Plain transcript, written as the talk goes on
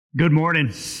Good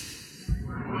morning.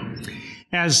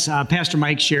 As Pastor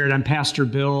Mike shared, I'm Pastor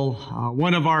Bill,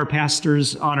 one of our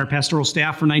pastors on our pastoral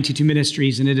staff for 92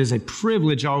 Ministries, and it is a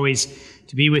privilege always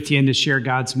to be with you and to share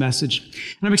God's message.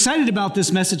 And I'm excited about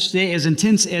this message today, as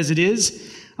intense as it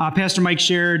is. Pastor Mike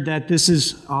shared that this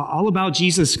is all about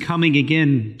Jesus coming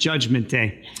again, Judgment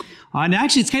Day. And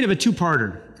actually, it's kind of a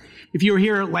two-parter. If you were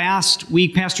here last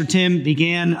week, Pastor Tim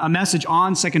began a message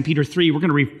on 2 Peter 3. We're going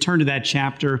to return to that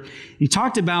chapter. He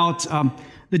talked about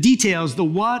the details, the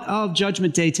what of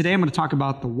Judgment Day. Today I'm going to talk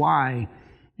about the why,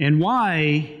 and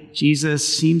why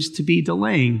Jesus seems to be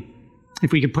delaying,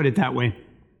 if we could put it that way.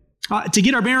 To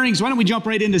get our bearings, why don't we jump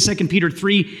right into 2 Peter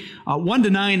 3, 1 to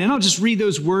 9, and I'll just read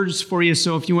those words for you,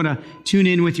 so if you want to tune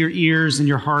in with your ears and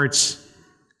your hearts,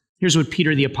 here's what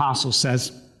Peter the Apostle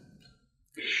says.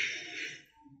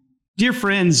 Dear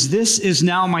friends, this is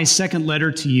now my second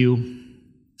letter to you.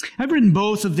 I've written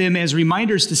both of them as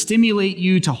reminders to stimulate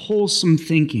you to wholesome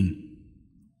thinking.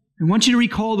 I want you to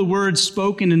recall the words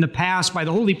spoken in the past by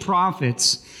the holy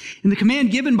prophets and the command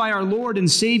given by our Lord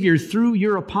and Savior through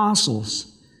your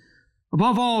apostles.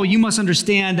 Above all, you must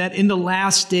understand that in the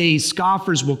last days,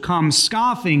 scoffers will come,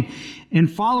 scoffing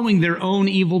and following their own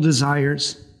evil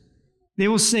desires. They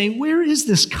will say, "Where is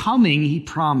this coming he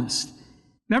promised?"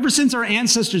 Ever since our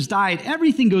ancestors died,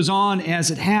 everything goes on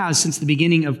as it has since the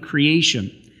beginning of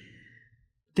creation.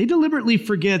 They deliberately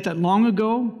forget that long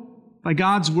ago, by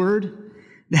God's word,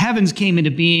 the heavens came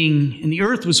into being and the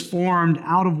earth was formed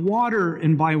out of water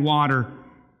and by water.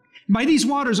 By these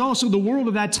waters also the world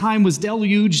of that time was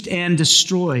deluged and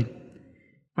destroyed.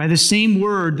 By the same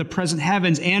word, the present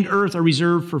heavens and earth are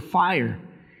reserved for fire,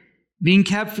 being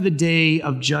kept for the day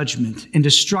of judgment and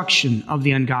destruction of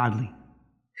the ungodly.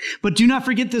 But do not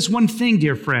forget this one thing,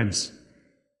 dear friends.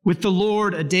 With the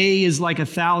Lord, a day is like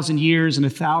 1,000 years, and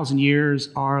 1,000 years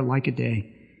are like a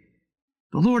day.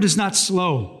 The Lord is not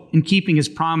slow in keeping his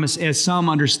promise, as some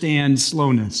understand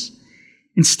slowness.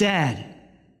 Instead,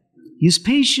 he is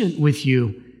patient with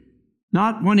you,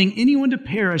 not wanting anyone to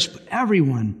perish, but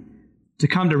everyone to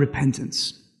come to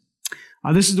repentance.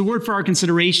 This is the word for our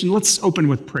consideration. Let's open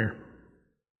with prayer.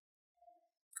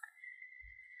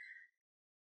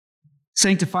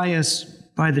 Sanctify us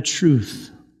by the truth,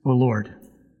 O Lord.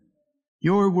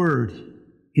 Your word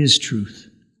is truth.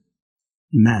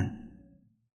 Amen.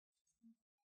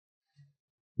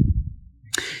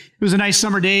 It was a nice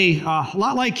summer day, a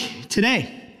lot like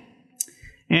today.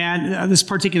 And this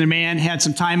particular man had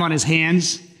some time on his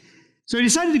hands. So he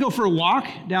decided to go for a walk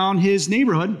down his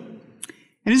neighborhood.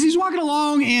 And as he's walking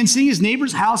along and seeing his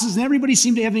neighbors' houses, and everybody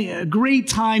seemed to have a great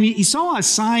time, he saw a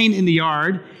sign in the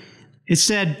yard. It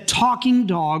said, "Talking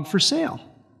dog for sale."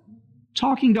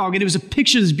 Talking dog. And it was a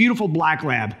picture of this beautiful black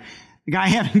lab. The guy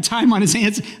having time on his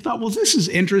hands thought, well, this is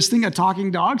interesting, a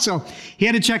talking dog. So he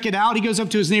had to check it out. He goes up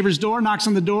to his neighbor's door, knocks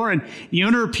on the door, and the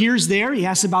owner appears there. He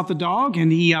asks about the dog,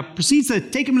 and he proceeds to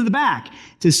take him to the back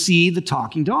to see the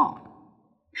talking dog.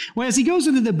 Well, as he goes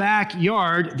into the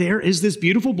backyard, there is this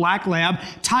beautiful black lab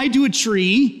tied to a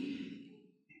tree.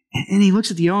 And he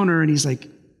looks at the owner, and he's like,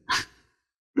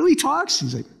 really talks?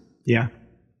 He's like, yeah.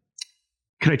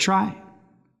 Could I try?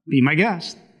 Be my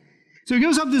guest. So he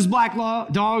goes up to this black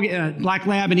lab,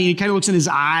 and he kind of looks in his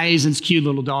eyes, and it's a cute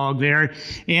little dog there.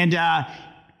 And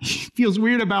he feels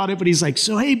weird about it, but he's like,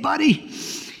 so, hey, buddy,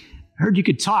 heard you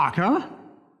could talk, huh?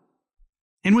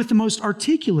 And with the most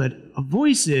articulate of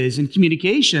voices and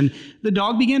communication, the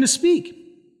dog began to speak.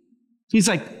 He's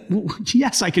like, well,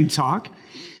 yes, I can talk.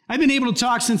 I've been able to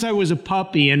talk since I was a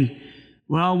puppy, and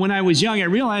well, when I was young, I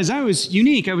realized I was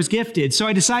unique, I was gifted, so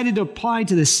I decided to apply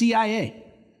to the CIA.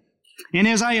 And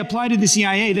as I applied to the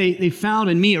CIA, they found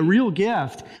in me a real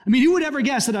gift. I mean, who would ever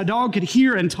guess that a dog could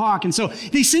hear and talk? And so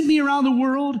they sent me around the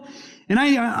world, and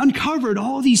I uncovered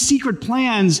all these secret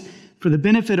plans for the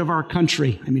benefit of our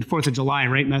country. I mean, 4th of July,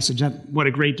 right? Message, what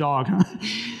a great dog, huh? And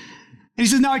he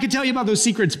says, now I could tell you about those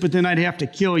secrets, but then I'd have to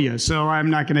kill you, so I'm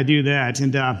not going to do that.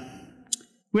 And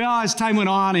well, as time went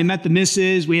on, I met the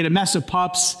missus. We had a mess of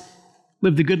pups,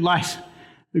 lived a good life.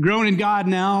 They're grown in God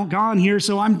now, gone here,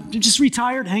 so I'm just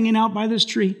retired, hanging out by this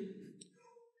tree.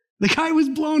 The guy was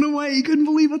blown away. He couldn't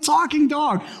believe a talking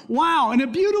dog. Wow, and a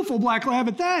beautiful black lab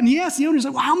at that. And he asked the owner,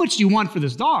 well, how much do you want for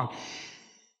this dog?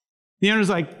 The owner's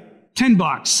like,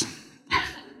 $10.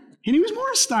 And he was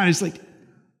more astonished, like,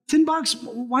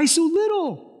 $10? Why so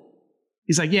little?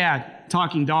 He's like, yeah,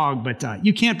 talking dog, but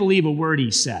you can't believe a word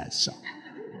he says, so.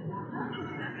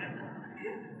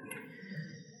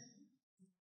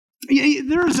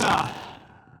 There's a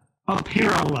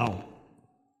parallel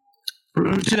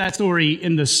to that story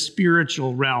in the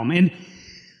spiritual realm. And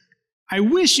I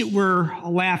wish it were a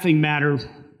laughing matter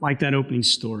like that opening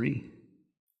story.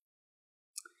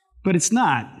 But it's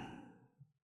not.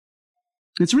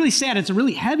 It's really sad. It's a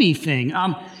really heavy thing.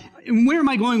 And where am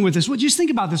I going with this? Well, just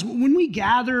think about this. When we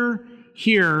gather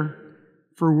here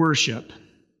for worship,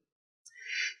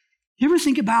 you ever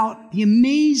think about the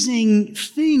amazing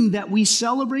thing that we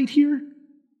celebrate here?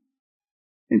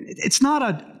 It's not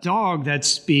a dog that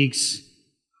speaks.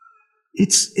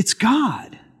 It's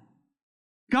God.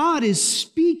 God is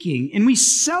speaking, and we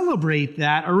celebrate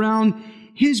that around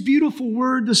His beautiful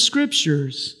word, the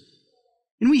Scriptures.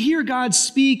 And we hear God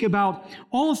speak about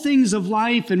all things of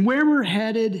life and where we're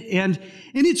headed. And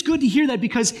it's good to hear that,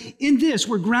 because in this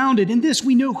we're grounded. In this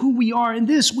we know who we are. In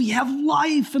this we have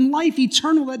life, and life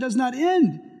eternal that does not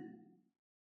end.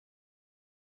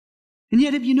 And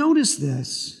yet, have you noticed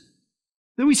this?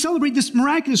 That we celebrate this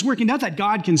miraculous work, and not that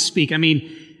God can speak. I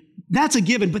mean, that's a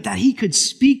given, but that He could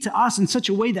speak to us in such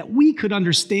a way that we could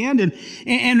understand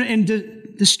and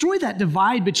destroy that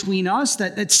divide between us,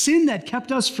 that sin that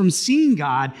kept us from seeing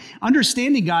God,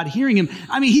 understanding God, hearing Him.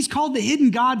 I mean, He's called the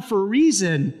hidden God for a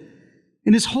reason.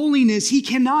 In His holiness, He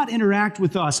cannot interact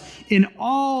with us in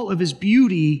all of His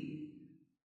beauty,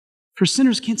 for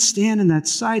sinners can't stand in that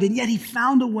sight. And yet He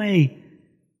found a way,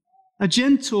 a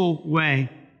gentle way,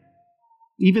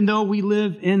 even though we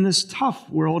live in this tough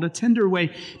world, a tender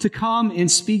way, to come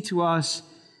and speak to us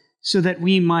so that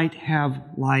we might have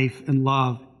life and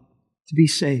love, to be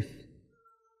safe.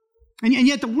 And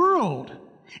yet the world,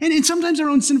 and sometimes our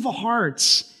own sinful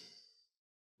hearts,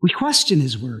 we question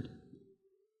His word.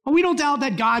 Well, we don't doubt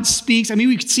that God speaks. I mean,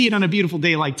 we could see it on a beautiful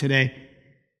day like today.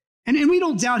 And we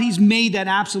don't doubt He's made that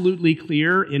absolutely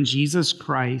clear in Jesus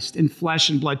Christ, in flesh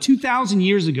and blood. 2,000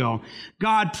 years ago,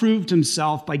 God proved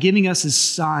Himself by giving us His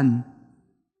Son,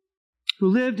 who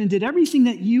lived and did everything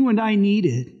that you and I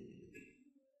needed.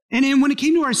 And when it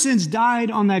came to our sins,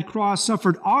 died on that cross,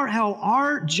 suffered our hell,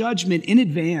 our judgment in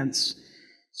advance,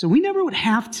 so we never would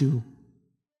have to.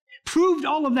 Proved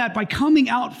all of that by coming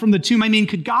out from the tomb. I mean,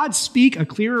 could God speak a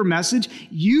clearer message?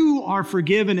 You are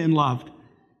forgiven and loved.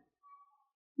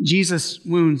 Jesus'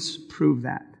 wounds prove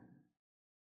that.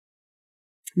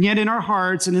 And yet in our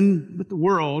hearts and with the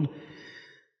world,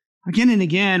 again and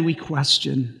again, we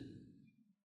question,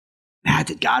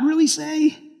 did God really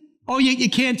say? Oh, you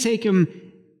can't take Him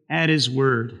at His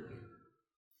word.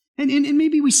 And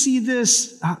maybe we see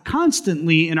this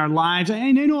constantly in our lives.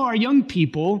 I know our young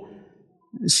people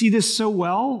see this so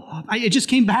well. I just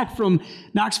came back from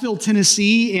Knoxville,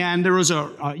 Tennessee, and there was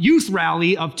a youth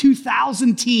rally of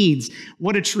 2,000 teens.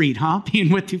 What a treat, huh? Being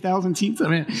with 2,000 teens. I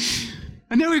mean,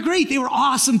 and they were great. They were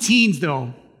awesome teens,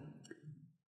 though.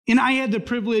 And I had the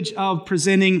privilege of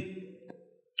presenting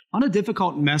on a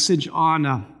difficult message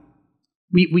on,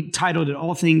 we titled it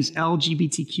All Things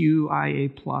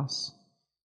LGBTQIA+.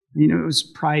 You know, it was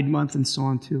Pride Month and so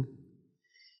on, too.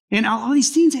 And all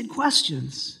these teens had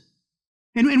questions.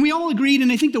 And we all agreed, and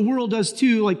I think the world does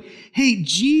too, like, hey,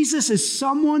 Jesus is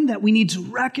someone that we need to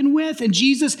reckon with, and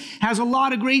Jesus has a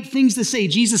lot of great things to say.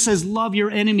 Jesus says, love your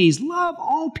enemies, love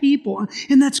all people,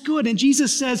 and that's good. And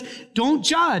Jesus says, don't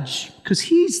judge, because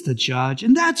He's the judge,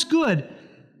 and that's good.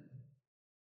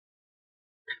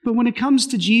 But when it comes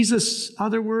to Jesus'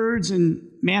 other words in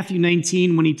Matthew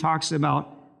 19, when He talks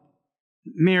about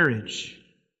marriage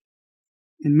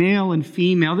and male and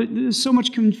female, there's so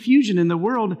much confusion in the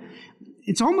world.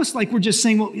 It's almost like we're just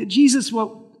saying, well, Jesus,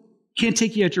 can't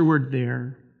take you at your word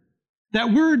there.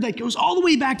 That word that goes all the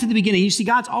way back to the beginning. You see,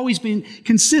 God's always been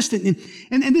consistent.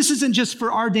 And this isn't just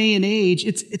for our day and age.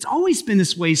 It's always been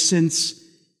this way since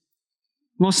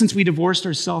we divorced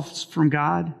ourselves from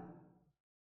God.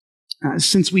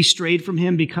 Since we strayed from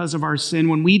Him because of our sin.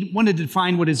 When we wanted to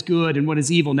define what is good and what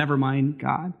is evil, never mind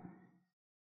God.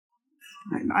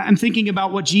 I'm thinking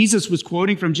about what Jesus was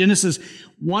quoting from Genesis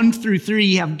 1-3.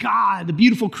 You have God, the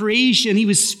beautiful creation. He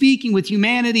was speaking with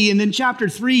humanity. And then chapter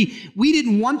 3, we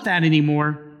didn't want that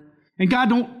anymore. And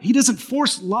God He doesn't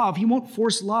force love. He won't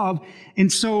force love.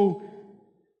 And so,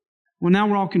 now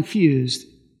we're all confused.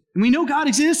 And we know God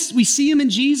exists. We see Him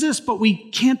in Jesus, but we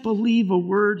can't believe a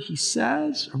word He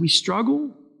says, or we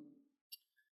struggle.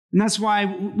 And that's why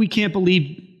we can't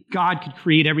believe God could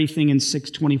create everything in 6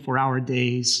 24-hour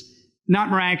days. Not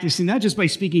miraculously, not just by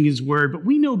speaking His word, but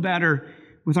we know better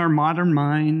with our modern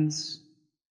minds.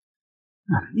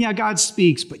 Yeah, God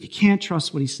speaks, but you can't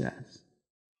trust what He says.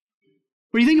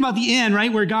 When you think about the end,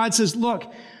 right, where God says, look,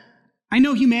 I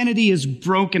know humanity is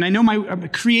broken. I know my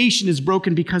creation is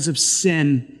broken because of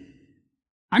sin.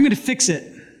 I'm going to fix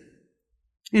it.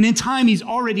 And in time, He's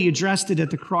already addressed it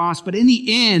at the cross. But in the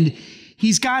end,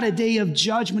 He's got a day of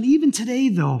judgment. Even today,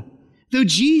 though, Though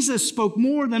Jesus spoke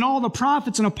more than all the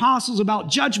prophets and apostles about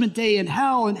judgment day and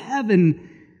hell and heaven,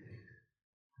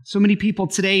 so many people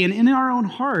today and in our own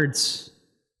hearts,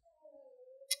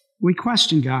 we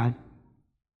question God.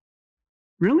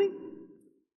 Really?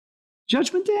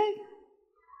 Judgment day?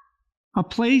 A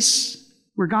place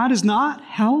where God is not?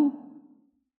 Hell?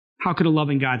 How could a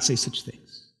loving God say such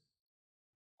things?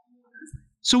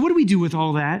 So what do we do with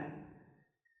all that?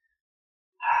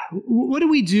 What do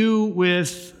we do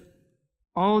with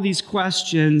all of these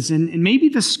questions and maybe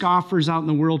the scoffers out in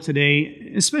the world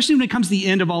today, especially when it comes to the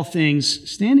end of all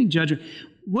things, standing judgment?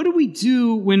 What do we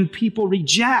do when people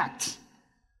reject?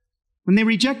 When they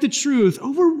reject the truth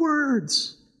over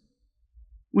words?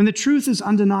 When the truth is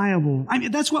undeniable? I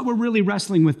mean, that's what we're really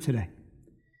wrestling with today.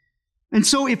 And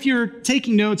so if you're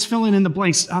taking notes, filling in the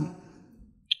blanks,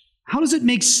 how does it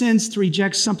make sense to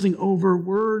reject something over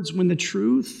words when the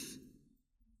truth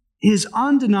is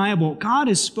undeniable? God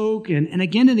has spoken, and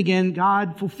again,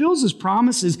 God fulfills his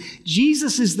promises.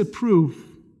 Jesus is the proof.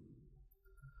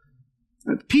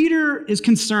 Peter is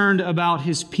concerned about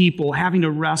his people having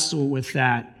to wrestle with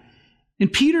that.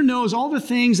 And Peter knows all the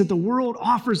things that the world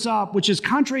offers up, which is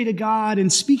contrary to God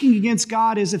and speaking against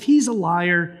God as if he's a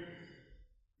liar.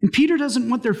 And Peter doesn't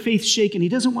want their faith shaken. He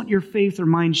doesn't want your faith or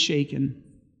mine shaken.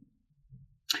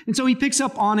 And so he picks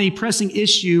up on a pressing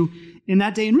issue in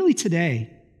that day and really today.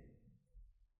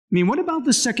 I mean, what about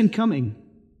the second coming?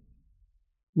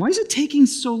 Why is it taking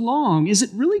so long? Is it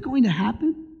really going to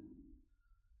happen?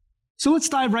 So let's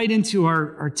dive right into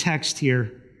our text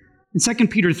here in 2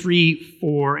 Peter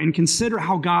 3:4 and consider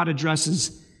how God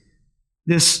addresses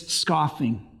this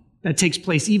scoffing that takes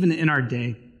place even in our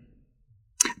day.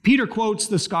 Peter quotes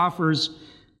the scoffers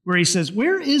where he says,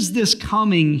 "Where is this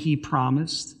coming he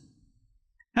promised?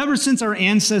 Ever since our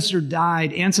ancestors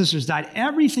died,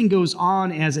 everything goes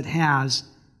on as it has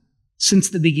since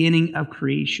the beginning of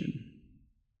creation."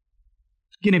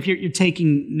 Again, if you're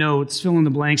taking notes, fill in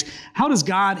the blanks. How does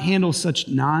God handle such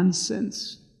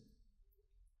nonsense?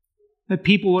 That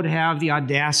people would have the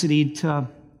audacity to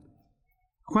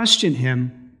question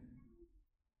him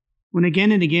when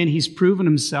again and again he's proven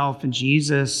himself in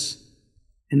Jesus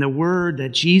and the word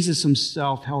that Jesus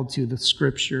himself held to, the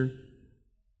Scripture.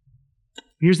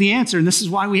 Here's the answer, and this is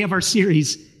why we have our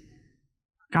series.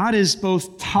 God is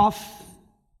both tough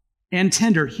and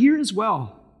tender here as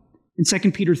well in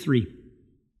 2 Peter 3.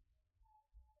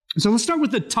 So let's start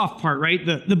with the tough part, right?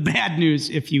 The bad news,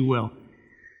 if you will.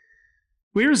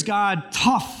 Where is God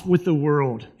tough with the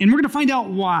world? And we're going to find out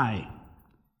why.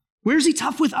 Where is he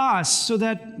tough with us so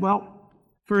that, well,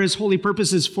 for his holy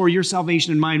purposes, for your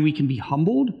salvation and mine, we can be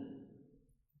humbled?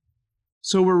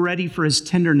 So we're ready for his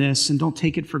tenderness and don't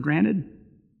take it for granted?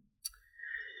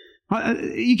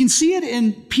 You can see it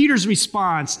in Peter's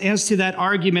response as to that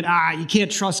argument, you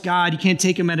can't trust God, you can't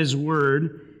take him at his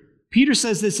word. Peter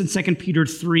says this in 2 Peter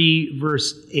 3,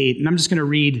 verse 8, and I'm just going to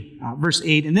read verse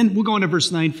 8, and then we'll go into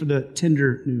verse 9 for the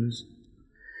tender news.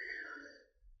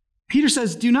 Peter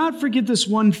says, "Do not forget this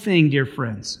one thing, dear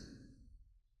friends.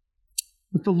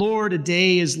 With the Lord, a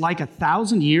day is like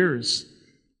 1,000 years,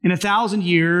 and 1,000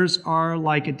 years are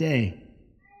like a day.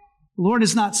 The Lord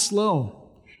is not slow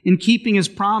in keeping his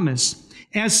promise,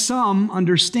 as some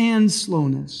understand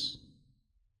slowness."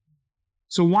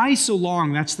 So why so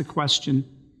long? That's the question.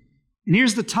 And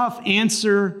here's the tough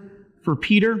answer for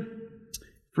Peter,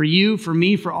 for you, for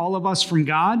me, for all of us from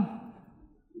God.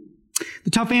 The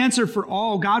tough answer for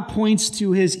all, God points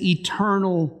to his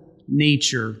eternal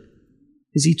nature.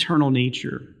 His eternal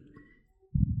nature.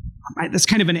 That's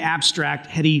kind of an abstract,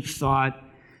 heady thought.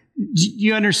 Do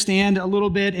you understand a little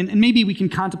bit? And maybe we can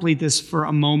contemplate this for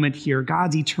a moment here.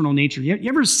 God's eternal nature. You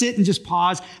ever sit and just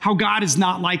pause how God is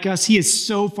not like us? He is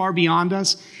so far beyond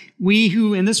us. We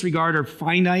who in this regard are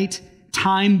finite,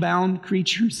 time-bound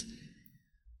creatures.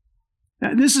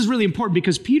 This is really important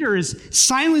because Peter is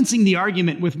silencing the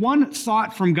argument with one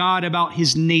thought from God about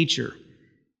his nature.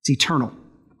 It's eternal.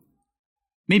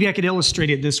 Maybe I could illustrate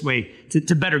it this way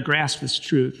to better grasp this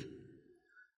truth.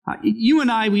 You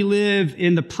and I, we live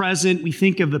in the present. We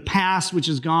think of the past, which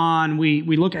is gone. We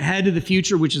look ahead to the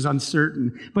future, which is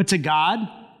uncertain. But to God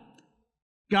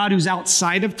who's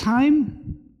outside of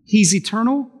time, he's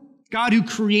eternal. God who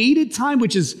created time,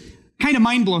 which is kind of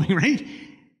mind-blowing, right?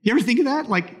 You ever think of that?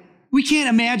 Like, we can't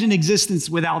imagine existence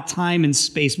without time and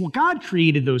space. Well, God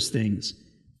created those things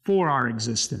for our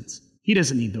existence. He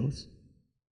doesn't need those.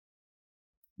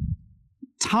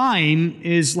 Time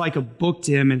is like a book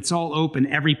to him, and it's all open,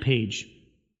 every page.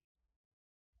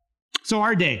 So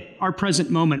our day, our present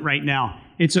moment right now,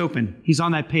 it's open. He's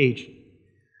on that page.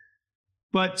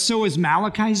 But so is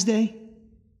Malachi's day.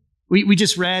 We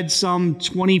just read some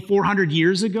 2,400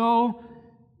 years ago.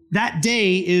 That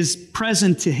day is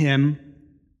present to him.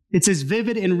 It's as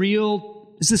vivid and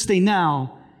real as this day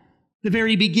now. The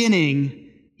very beginning,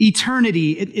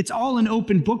 eternity, it's all an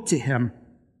open book to him.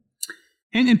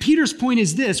 And Peter's point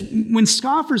is this: when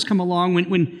scoffers come along,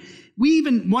 when we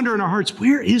even wonder in our hearts,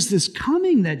 where is this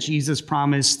coming that Jesus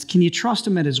promised? Can you trust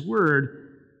him at his word?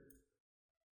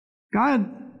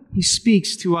 God, he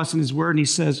speaks to us in his word and he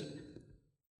says,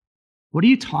 what are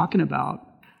you talking about?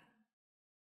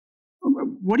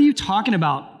 What are you talking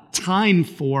about time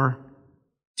for?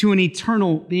 To an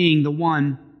eternal being, the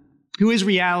one who is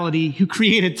reality, who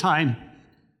created time.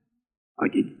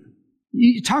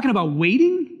 You're talking about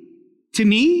waiting? To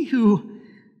me, who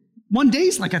one day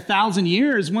is like 1,000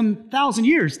 years, 1,000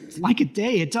 years like a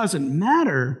day, it doesn't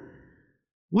matter.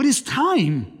 What is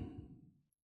time?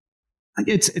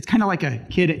 It's kind of like a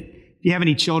kid. If you have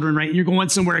any children, right, and you're going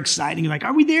somewhere exciting, you're like,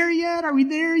 are we there yet? Are we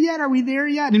there yet? Are we there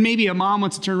yet? And maybe a mom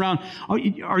wants to turn around.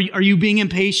 Are you being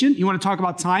impatient? You want to talk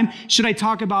about time? Should I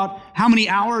talk about how many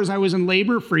hours I was in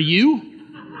labor for you?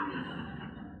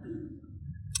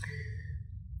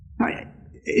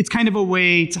 It's kind of a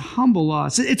way to humble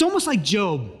us. It's almost like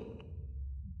Job.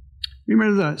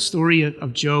 Remember the story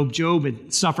of Job? Job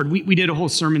had suffered. We did a whole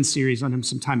sermon series on him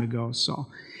some time ago. So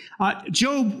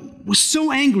Job was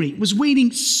so angry, was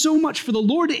waiting so much for the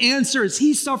Lord to answer as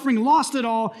he's suffering, lost it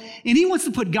all, and he wants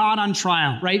to put God on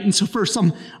trial, right? And so for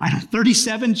some,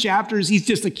 37 chapters, he's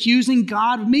just accusing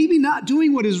God of maybe not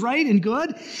doing what is right and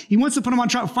good. He wants to put him on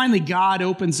trial. Finally, God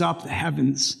opens up the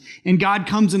heavens, and God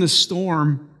comes in a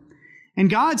storm. And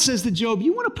God says to Job,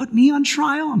 you want to put me on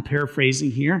trial? I'm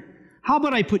paraphrasing here. How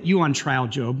about I put you on trial,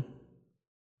 Job?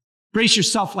 Brace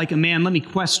yourself like a man. Let me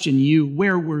question you.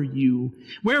 Where were you?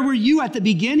 Where were you at the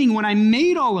beginning when I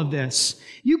made all of this?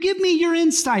 You give me your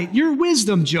insight, your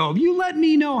wisdom, Job. You let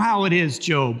me know how it is,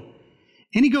 Job.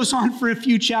 And he goes on for a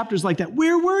few chapters like that.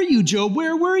 Where were you, Job?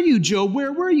 Where were you, Job?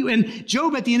 Where were you? And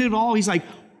Job, at the end of it all, he's like,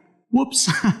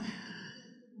 whoops.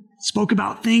 Spoke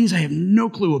about things I have no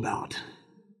clue about.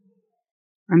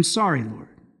 I'm sorry, Lord.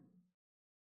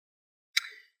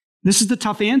 This is the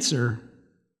tough answer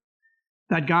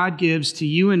that God gives to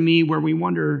you and me, where we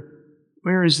wonder,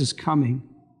 where is this coming?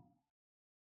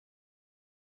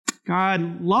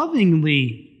 God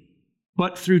lovingly,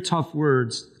 but through tough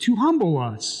words, to humble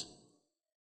us.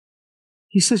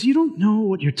 He says, you don't know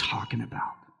what you're talking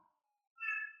about.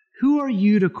 Who are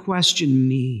you to question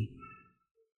me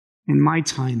and my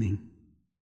timing?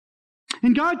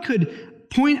 And God could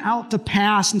point out the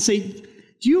past and say,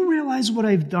 do you realize what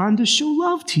I've done to show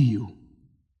love to you?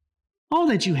 All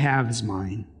that you have is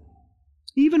mine.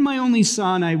 Even my only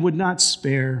son I would not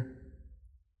spare,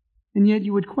 and yet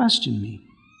you would question me.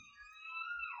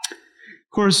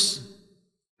 Of course,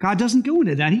 God doesn't go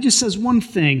into that. He just says one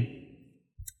thing: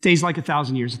 days like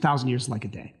 1,000 years, 1,000 years like a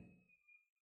day.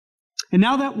 And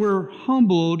now that we're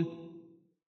humbled,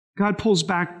 God pulls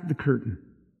back the curtain.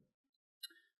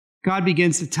 God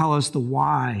begins to tell us the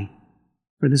why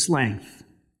for this length.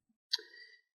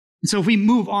 And so if we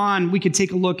move on, we could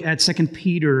take a look at 2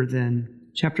 Peter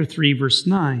then, chapter 3, verse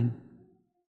 9. It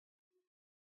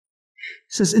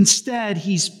says, instead,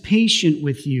 he's patient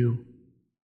with you,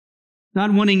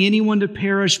 not wanting anyone to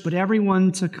perish, but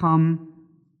everyone to come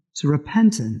to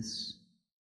repentance.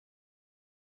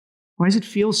 Why does it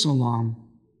feel so long?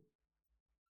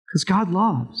 Because God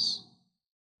loves.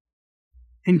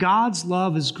 And God's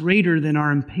love is greater than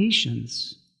our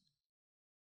impatience.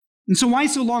 And so why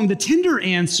so long? The tender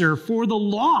answer for the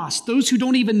lost, those who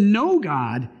don't even know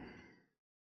God,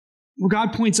 well,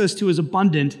 God points us to his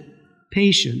abundant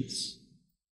patience.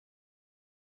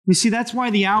 You see, that's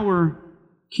why the hour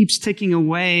keeps ticking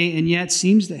away and yet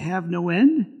seems to have no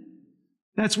end.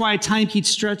 That's why time keeps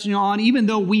stretching on, even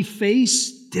though we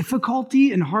face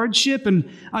difficulty and hardship and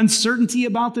uncertainty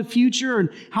about the future and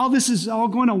how this is all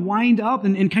going to wind up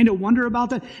and kind of wonder about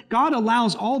that. God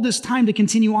allows all this time to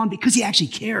continue on because he actually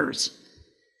cares.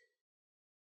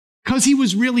 Because he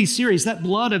was really serious. That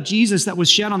blood of Jesus that was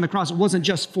shed on the cross, it wasn't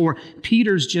just for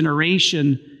Peter's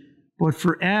generation, but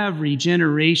for every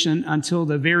generation until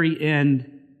the very end,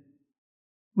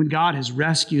 when God has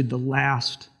rescued the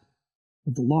last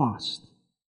of the lost.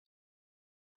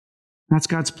 That's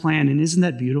God's plan, and isn't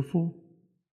that beautiful?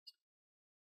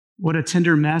 What a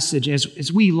tender message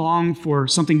as we long for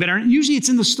something better. And usually it's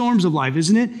in the storms of life,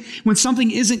 isn't it? When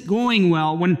something isn't going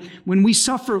well, when we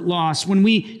suffer loss, when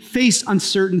we face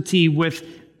uncertainty with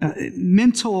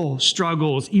mental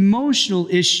struggles, emotional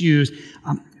issues,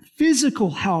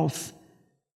 physical health,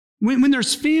 when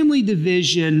there's family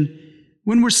division,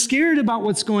 when we're scared about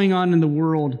what's going on in the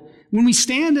world, When we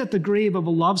stand at the grave of a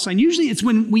loved son, usually it's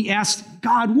when we ask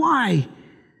God, why?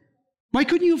 Why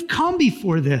couldn't you have come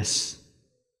before this?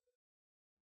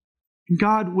 And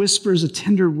God whispers a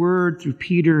tender word through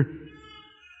Peter.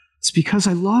 It's because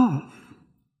I love.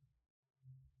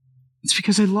 It's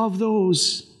because I love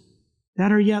those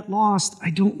that are yet lost. I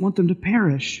don't want them to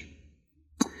perish.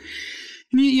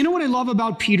 And you know what I love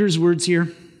about Peter's words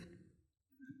here?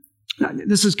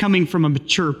 This is coming from a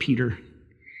mature Peter.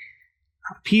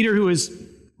 Peter, who is,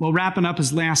 wrapping up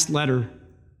his last letter,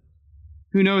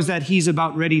 who knows that he's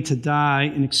about ready to die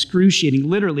in excruciating,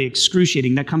 literally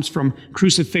excruciating, that comes from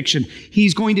crucifixion.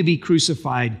 He's going to be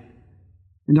crucified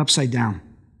and upside down.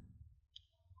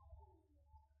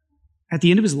 At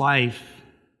the end of his life,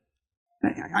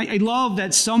 I love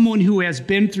that someone who has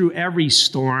been through every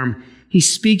storm, he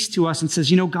speaks to us and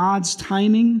says, God's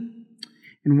timing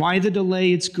and why the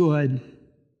delay, it's good.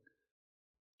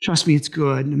 Trust me, it's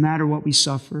good, no matter what we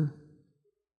suffer.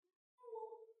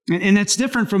 And that's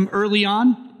different from early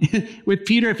on with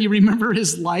Peter, if you remember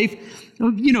his life.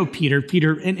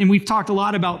 Peter, and we've talked a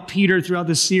lot about Peter throughout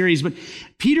this series, but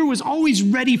Peter was always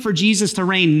ready for Jesus to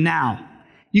reign now.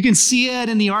 You can see it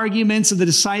in the arguments of the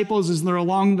disciples as they're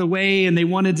along the way, and they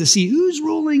wanted to see who's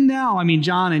ruling now. I mean,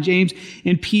 John and James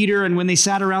and Peter, and when they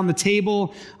sat around the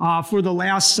table for the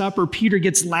Last Supper, Peter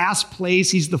gets last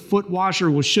place. He's the foot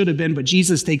washer, well, should have been, but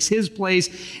Jesus takes his place.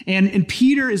 And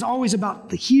Peter is always about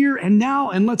the here and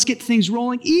now, and let's get things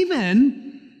rolling.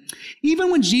 Even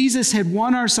when Jesus had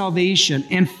won our salvation,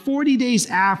 and 40 days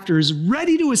after is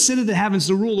ready to ascend to the heavens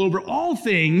to rule over all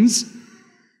things,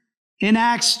 in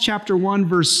Acts chapter 1,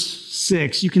 verse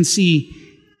 6, you can see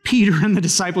Peter and the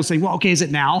disciples saying, well, okay, is it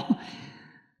now?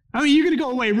 I mean, you're going to go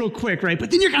away real quick, right?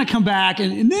 But then you're going to come back,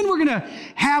 and then we're going to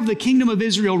have the kingdom of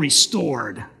Israel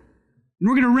restored. And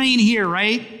we're going to reign here,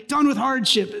 right? Done with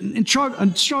hardship and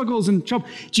struggles and trouble.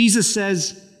 Jesus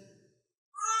says,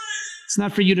 it's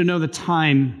not for you to know the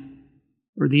time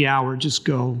or the hour. Just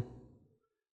go.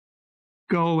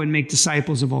 Go and make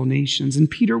disciples of all nations. And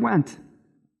Peter went.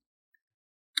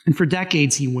 And for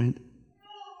decades he went.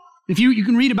 If you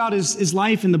can read about his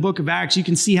life in the book of Acts, you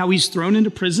can see how he's thrown into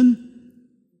prison.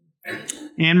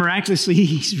 And miraculously,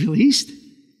 he's released.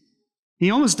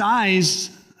 He almost dies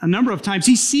a number of times.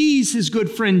 He sees his good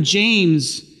friend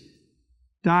James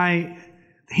die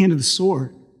at the hand of the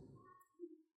sword.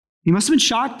 He must have been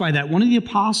shocked by that. One of the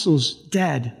apostles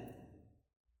dead.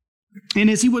 And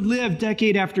as he would live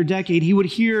decade after decade, he would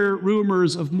hear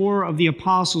rumors of more of the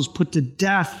apostles put to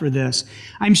death for this.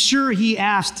 I'm sure he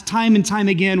asked time and time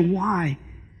again, why?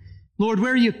 Lord,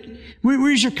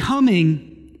 where's your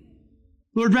coming?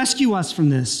 Lord, rescue us from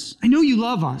this. I know you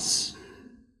love us.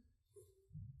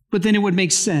 But then it would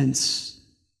make sense.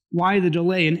 Why the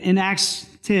delay? In Acts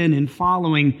 10 and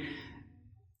following,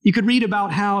 you could read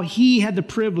about how he had the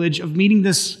privilege of meeting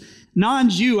this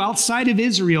non-Jew outside of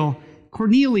Israel,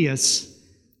 Cornelius.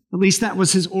 At least that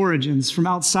was his origins, from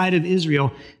outside of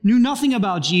Israel. Knew nothing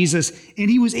about Jesus, and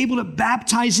he was able to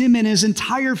baptize him and his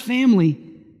entire family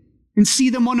and see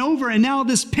them won over. And now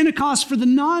this Pentecost for the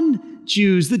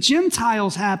non-Jews, the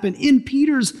Gentiles, happened in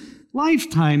Peter's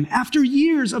lifetime. After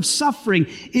years of suffering,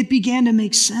 it began to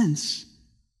make sense.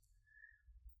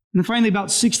 And then finally,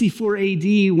 about 64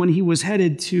 AD, when he was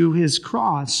headed to his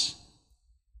cross,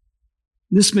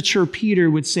 this mature Peter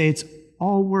would say it's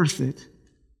all worth it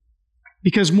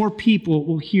because more people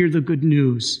will hear the good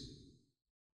news,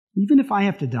 even if I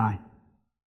have to die.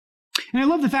 And I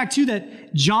love the fact, too,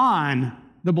 that John,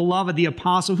 the beloved, the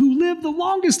apostle, who lived the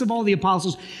longest of all the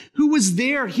apostles, who was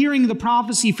there hearing the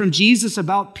prophecy from Jesus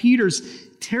about Peter's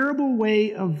terrible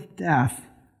way of death,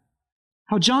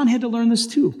 how John had to learn this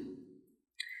too.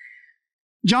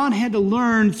 John had to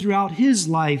learn throughout his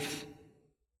life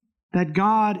that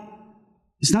God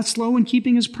is not slow in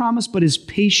keeping his promise, but is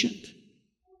patient,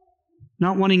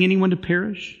 not wanting anyone to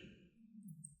perish.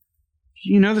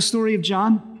 You know the story of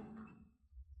John,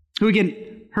 who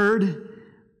again heard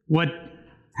what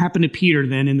happened to Peter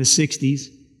then in the 60s,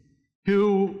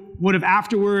 who would have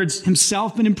afterwards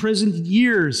himself been imprisoned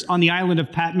years on the island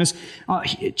of Patmos.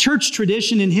 Church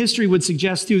tradition and history would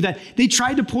suggest too that they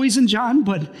tried to poison John,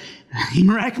 but he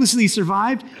miraculously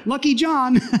survived. Lucky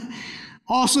John.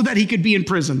 Also that he could be in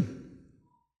prison.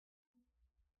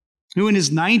 Who in his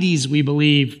 90s, we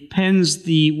believe, pens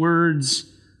the words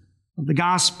of the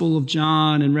Gospel of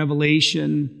John and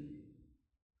Revelation,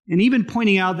 and even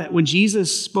pointing out that when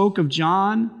Jesus spoke of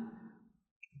John,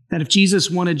 that if Jesus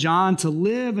wanted John to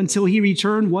live until he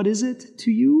returned, what is it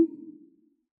to you?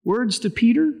 Words to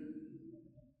Peter?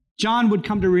 John would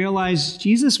come to realize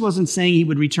Jesus wasn't saying he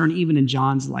would return even in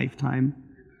John's lifetime,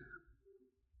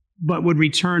 but would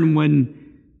return when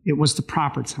It was the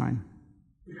proper time.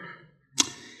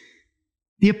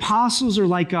 The apostles are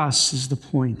like us, is the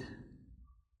point.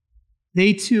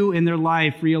 They too, in their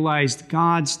life, realized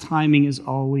God's timing is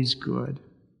always good.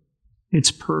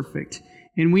 It's perfect.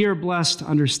 And we are blessed to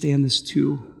understand this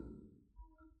too.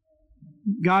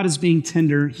 God is being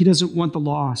tender. He doesn't want the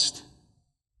lost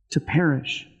to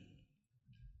perish.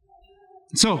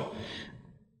 So,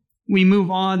 we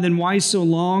move on, then why so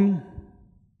long?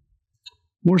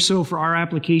 More so for our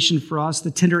application for us,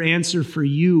 the tender answer for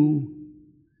you.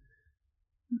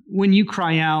 When you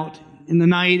cry out in the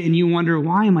night and you wonder,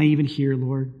 why am I even here,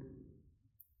 Lord?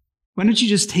 Why don't you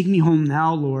just take me home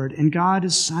now, Lord? And God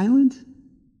is silent.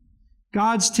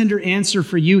 God's tender answer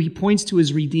for you, he points to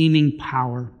his redeeming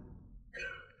power.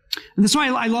 And that's why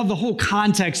I love the whole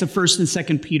context of 1st and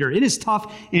 2nd Peter. It is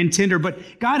tough and tender, but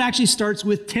God actually starts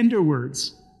with tender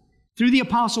words. Through the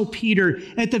Apostle Peter,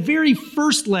 at the very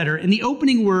first letter, in the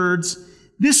opening words,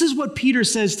 this is what Peter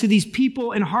says to these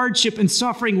people in hardship and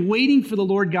suffering, waiting for the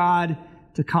Lord God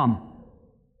to come.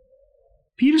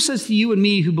 Peter says to you and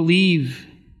me who believe,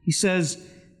 he says,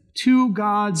 to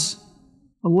God's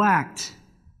elect,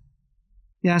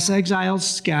 yes, exiles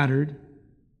scattered,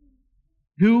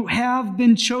 who have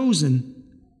been chosen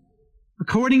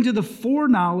according to the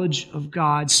foreknowledge of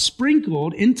God,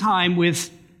 sprinkled in time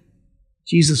with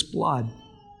Jesus' blood.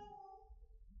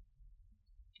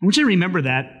 I want you to remember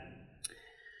that.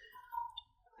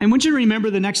 I want you to remember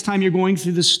the next time you're going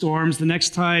through the storms, the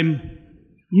next time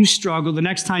you struggle, the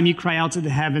next time you cry out to the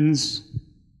heavens,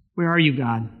 where are you,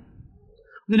 God?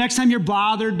 The next time you're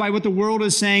bothered by what the world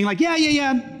is saying, like,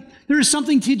 yeah, there is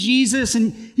something to Jesus,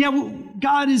 and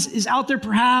God is out there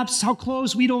perhaps, how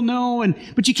close, we don't know,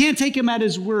 but you can't take him at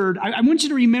his word. I want you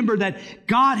to remember that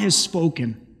God has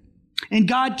spoken, and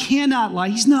God cannot lie.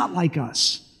 He's not like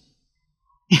us.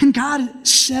 And God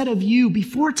said of you,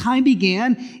 before time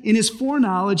began, in his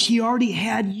foreknowledge, he already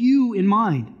had you in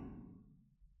mind.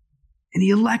 And he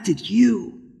elected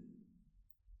you.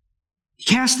 He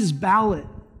cast his ballot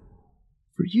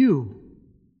for you.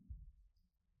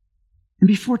 And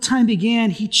before time began,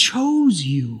 he chose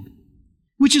you,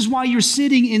 which is why you're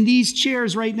sitting in these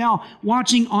chairs right now,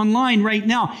 watching online right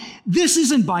now. This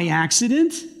isn't by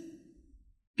accident.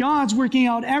 God's working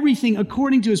out everything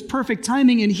according to his perfect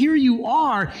timing, and here you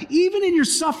are. Even in your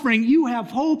suffering, you have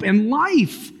hope and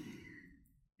life.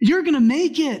 You're going to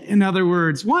make it, in other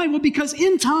words. Why? Well, because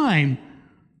in time,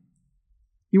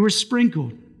 you were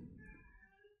sprinkled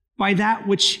by that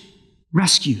which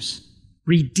rescues,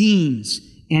 redeems,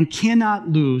 and cannot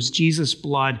lose, Jesus'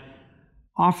 blood,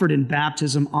 offered in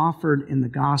baptism, offered in the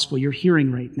gospel you're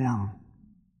hearing right now.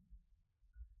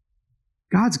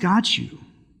 God's got you.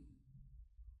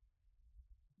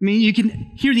 I mean, you can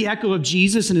hear the echo of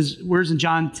Jesus in his words in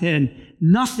John 10.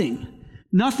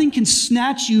 Nothing can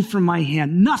snatch you from my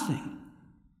hand. Nothing.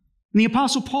 And the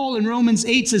Apostle Paul in Romans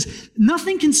 8 says,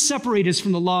 nothing can separate us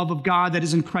from the love of God that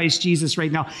is in Christ Jesus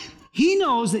right now. He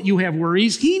knows that you have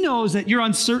worries. He knows that you're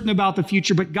uncertain about the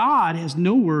future, but God has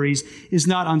no worries, is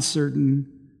not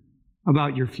uncertain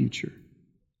about your future.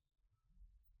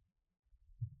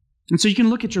 And so you can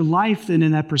look at your life then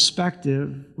in that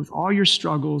perspective with all your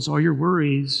struggles, all your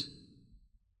worries,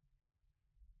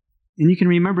 and you can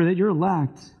remember that you're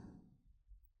elect,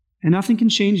 and nothing can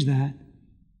change that.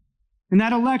 And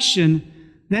that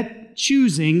election, that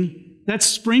choosing, that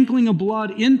sprinkling of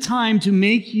blood in time to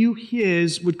make you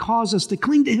his would cause us to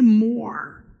cling to him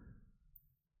more,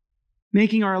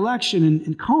 making our election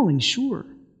and calling sure.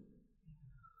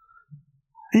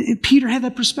 And Peter had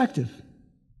that perspective.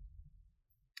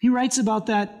 He writes about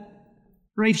that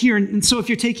right here. And so if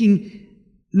you're taking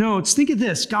notes, think of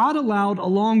this. God allowed a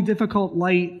long, difficult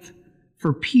life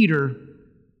for Peter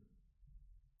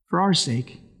for our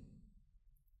sake.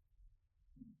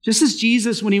 Just as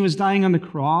Jesus, when he was dying on the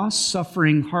cross,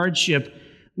 suffering hardship,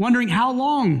 wondering how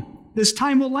long this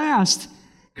time will last,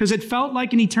 because it felt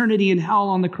like an eternity in hell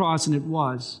on the cross, and it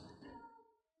was.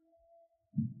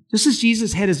 Just as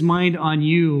Jesus had his mind on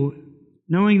you,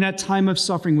 knowing that time of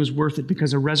suffering was worth it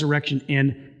because a resurrection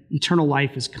and eternal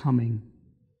life is coming.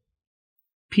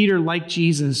 Peter, like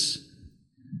Jesus,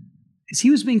 as he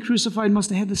was being crucified,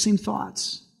 must have had the same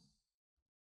thoughts.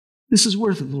 This is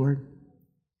worth it, Lord.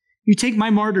 You take my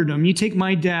martyrdom, you take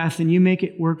my death, and you make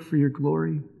it work for your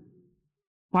glory.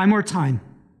 Buy more time,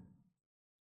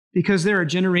 because there are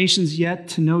generations yet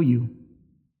to know you.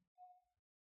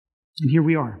 And here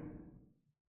we are.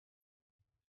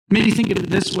 Maybe think of it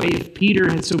this way: if Peter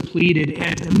had so pleaded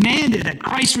and demanded that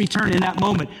Christ return in that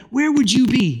moment, where would you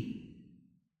be?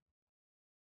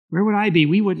 Where would I be?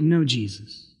 We wouldn't know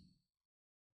Jesus.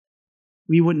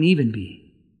 We wouldn't even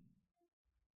be.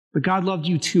 But God loved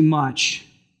you too much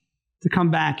to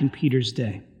come back in Peter's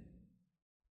day.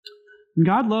 And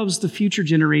God loves the future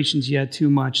generations yet too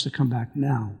much to come back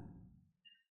now,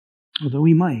 although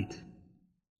he might.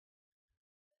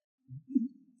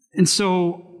 And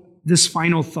so this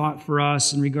final thought for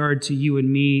us in regard to you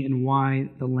and me and why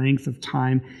the length of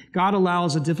time. God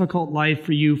allows a difficult life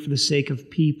for you for the sake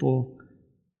of people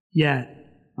yet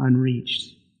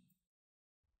unreached.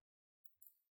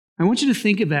 I want you to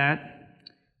think of that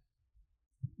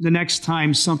the next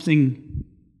time something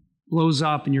blows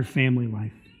up in your family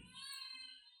life.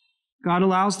 God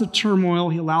allows the turmoil,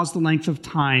 he allows the length of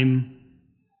time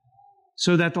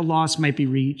so that the loss might be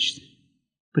reached,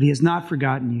 but he has not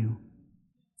forgotten you.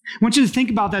 I want you to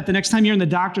think about that the next time you're in the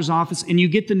doctor's office and you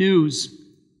get the news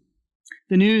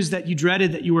that you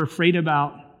dreaded, that you were afraid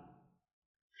about.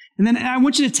 And then I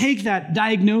want you to take that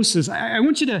diagnosis. I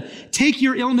want you to take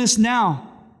your illness now.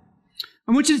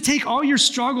 I want you to take all your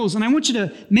struggles and I want you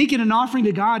to make it an offering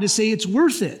to God to say it's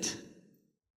worth it.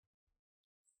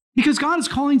 Because God is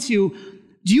calling to you,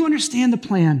 do you understand the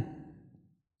plan?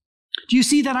 Do you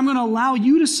see that I'm going to allow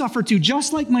you to suffer too,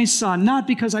 just like my son, not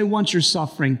because I want your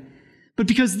suffering, but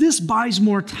because this buys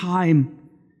more time,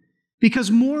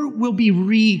 because more will be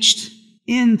reached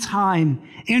in time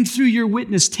and through your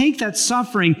witness. Take that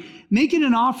suffering, make it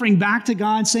an offering back to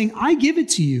God, saying, I give it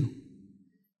to you.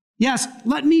 Yes,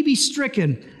 let me be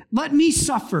stricken. Let me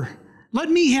suffer. Let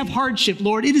me have hardship,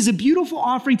 Lord. It is a beautiful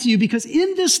offering to you because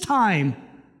in this time,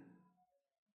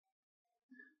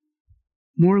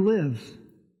 more live,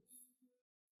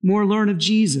 more learn of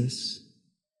Jesus,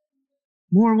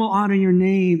 more will honor your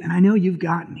name, and I know you've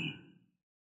got me.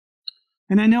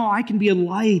 And I know I can be a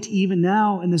light even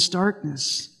now in this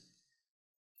darkness.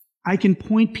 I can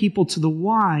point people to the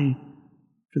why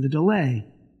for the delay.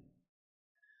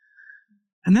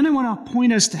 And then I want to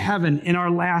point us to heaven in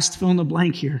our last fill in the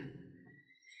blank here.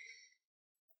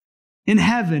 In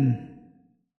heaven,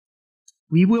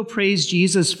 we will praise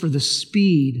Jesus for the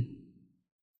speed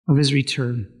of his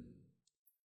return.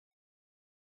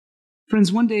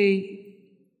 Friends, one day,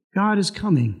 God is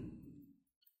coming.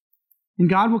 And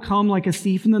God will come like a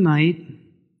thief in the night.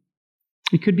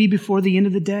 It could be before the end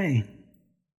of the day.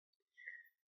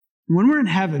 And when we're in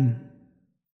heaven,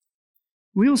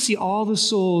 we will see all the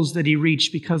souls that he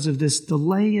reached because of this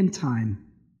delay in time.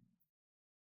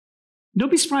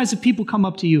 Don't be surprised if people come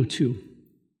up to you too.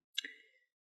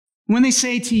 When they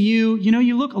say to you, you know,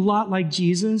 you look a lot like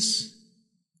Jesus.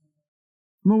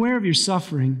 I'm aware of your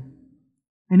suffering.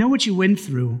 I know what you went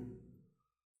through.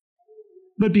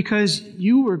 But because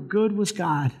you were good with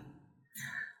God,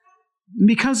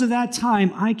 because of that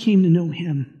time, I came to know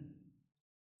him.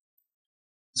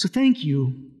 So thank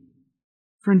you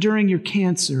for enduring your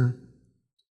cancer,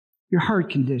 your heart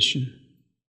condition,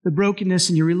 the brokenness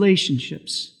in your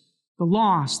relationships, the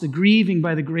loss, the grieving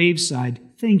by the graveside.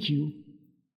 Thank you.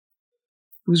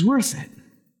 It was worth it.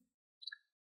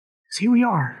 Because here we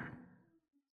are.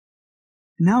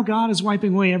 And now God is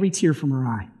wiping away every tear from our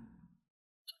eye.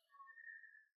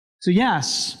 So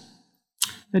yes,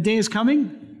 that day is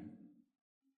coming.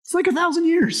 It's like 1,000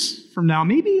 years from now.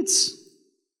 Maybe it's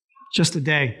just a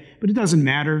day, but it doesn't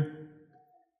matter.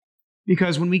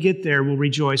 Because when we get there, we'll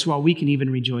rejoice. Well, we can even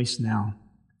rejoice now.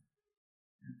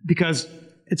 Because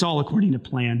it's all according to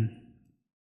plan.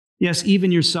 Yes,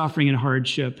 even your suffering and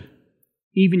hardship,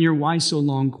 even your why so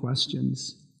long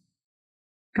questions,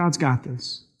 God's got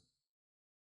this.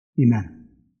 Amen.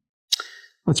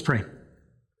 Let's pray.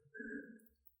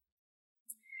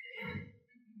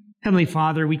 Heavenly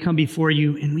Father, we come before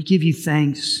you and we give you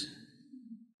thanks.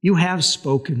 You have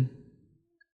spoken.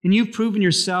 And you've proven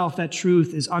yourself that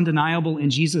truth is undeniable in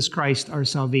Jesus Christ, our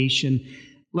salvation.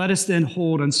 Let us then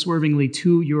hold unswervingly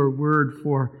to your word,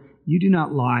 for you do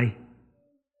not lie.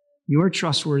 You are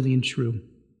trustworthy and true.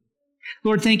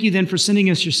 Lord, thank you then for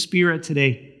sending us your Spirit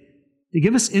today to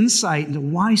give us insight into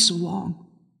why so long.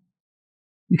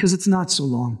 Because it's not so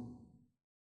long.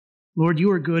 Lord,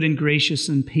 you are good and gracious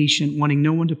and patient, wanting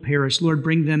no one to perish. Lord,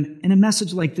 bring them in a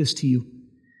message like this to you.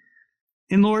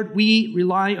 And Lord, we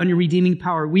rely on your redeeming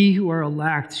power. We who are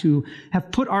elect, who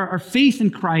have put our faith in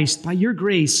Christ by your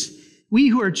grace, we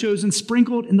who are chosen,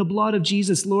 sprinkled in the blood of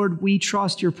Jesus, Lord, we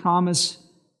trust your promise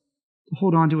to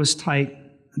hold on to us tight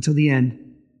until the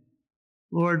end.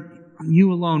 Lord, on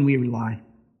you alone we rely.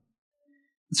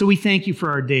 And so we thank you for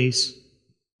our days,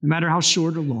 no matter how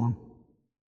short or long.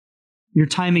 Your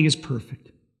timing is perfect.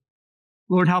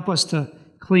 Lord, help us to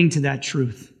cling to that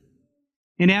truth.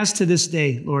 And as to this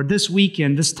day, Lord, this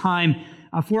weekend, this time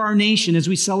for our nation as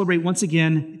we celebrate once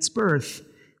again its birth,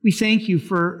 we thank you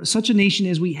for such a nation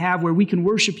as we have where we can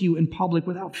worship you in public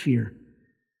without fear.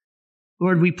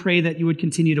 Lord, we pray that you would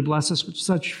continue to bless us with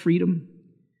such freedom.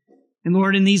 And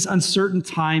Lord, in these uncertain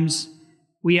times,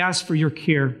 we ask for your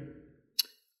care.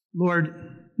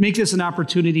 Lord, make this an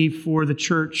opportunity for the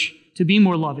church to be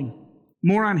more loving,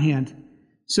 more on hand,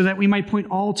 so that we might point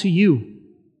all to you,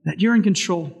 that you're in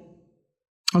control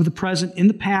of the present, in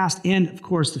the past, and of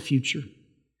course the future.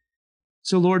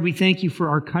 So Lord, we thank you for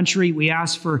our country. We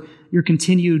ask for your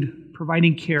continued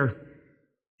providing care.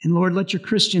 And Lord, let your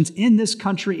Christians in this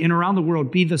country and around the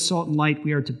world be the salt and light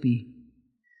we are to be.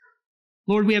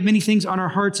 Lord, we have many things on our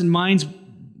hearts and minds.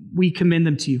 We commend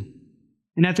them to you.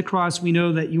 And at the cross, we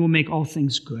know that you will make all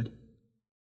things good.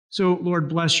 So, Lord,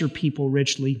 bless your people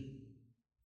richly.